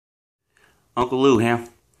Uncle Lou here.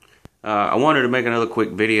 I wanted to make another quick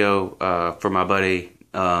video for my buddy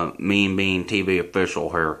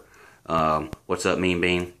MeanBeanTVOfficial here. What's up, Mean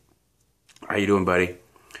Bean? How you doing, buddy?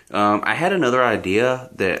 I had another idea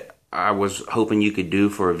that I was hoping you could do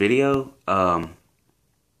for a video. I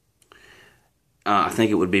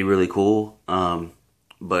think it would be really cool.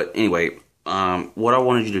 But anyway, what I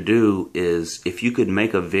wanted you to do is if you could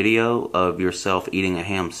make a video of yourself eating a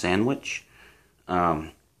ham sandwich.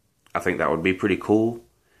 I think that would be pretty cool.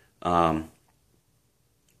 I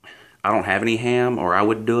don't have any ham, or I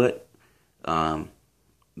would do it.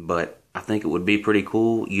 But I think it would be pretty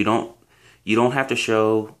cool. You don't have to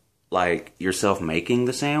show like yourself making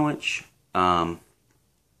the sandwich. And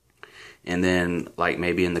then like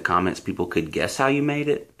maybe in the comments people could guess how you made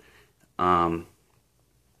it.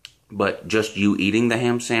 But just you eating the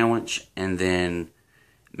ham sandwich and then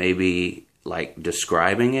maybe like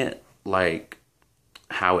describing it, like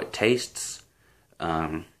how it tastes,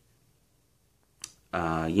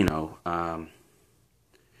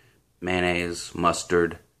 mayonnaise,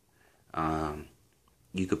 mustard,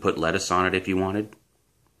 you could put lettuce on it if you wanted,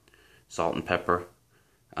 salt and pepper,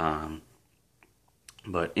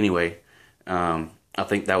 but anyway, I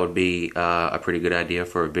think that would be a pretty good idea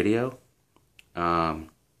for a video, and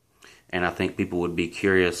I think people would be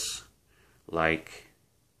curious, like,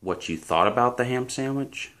 what you thought about the ham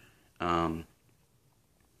sandwich.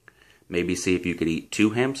 Maybe see if you could eat 2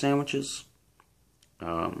 ham sandwiches.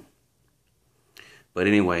 But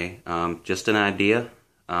anyway, just an idea.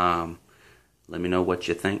 Let me know what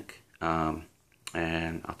you think.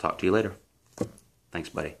 And I'll talk to you later. Thanks,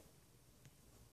 buddy.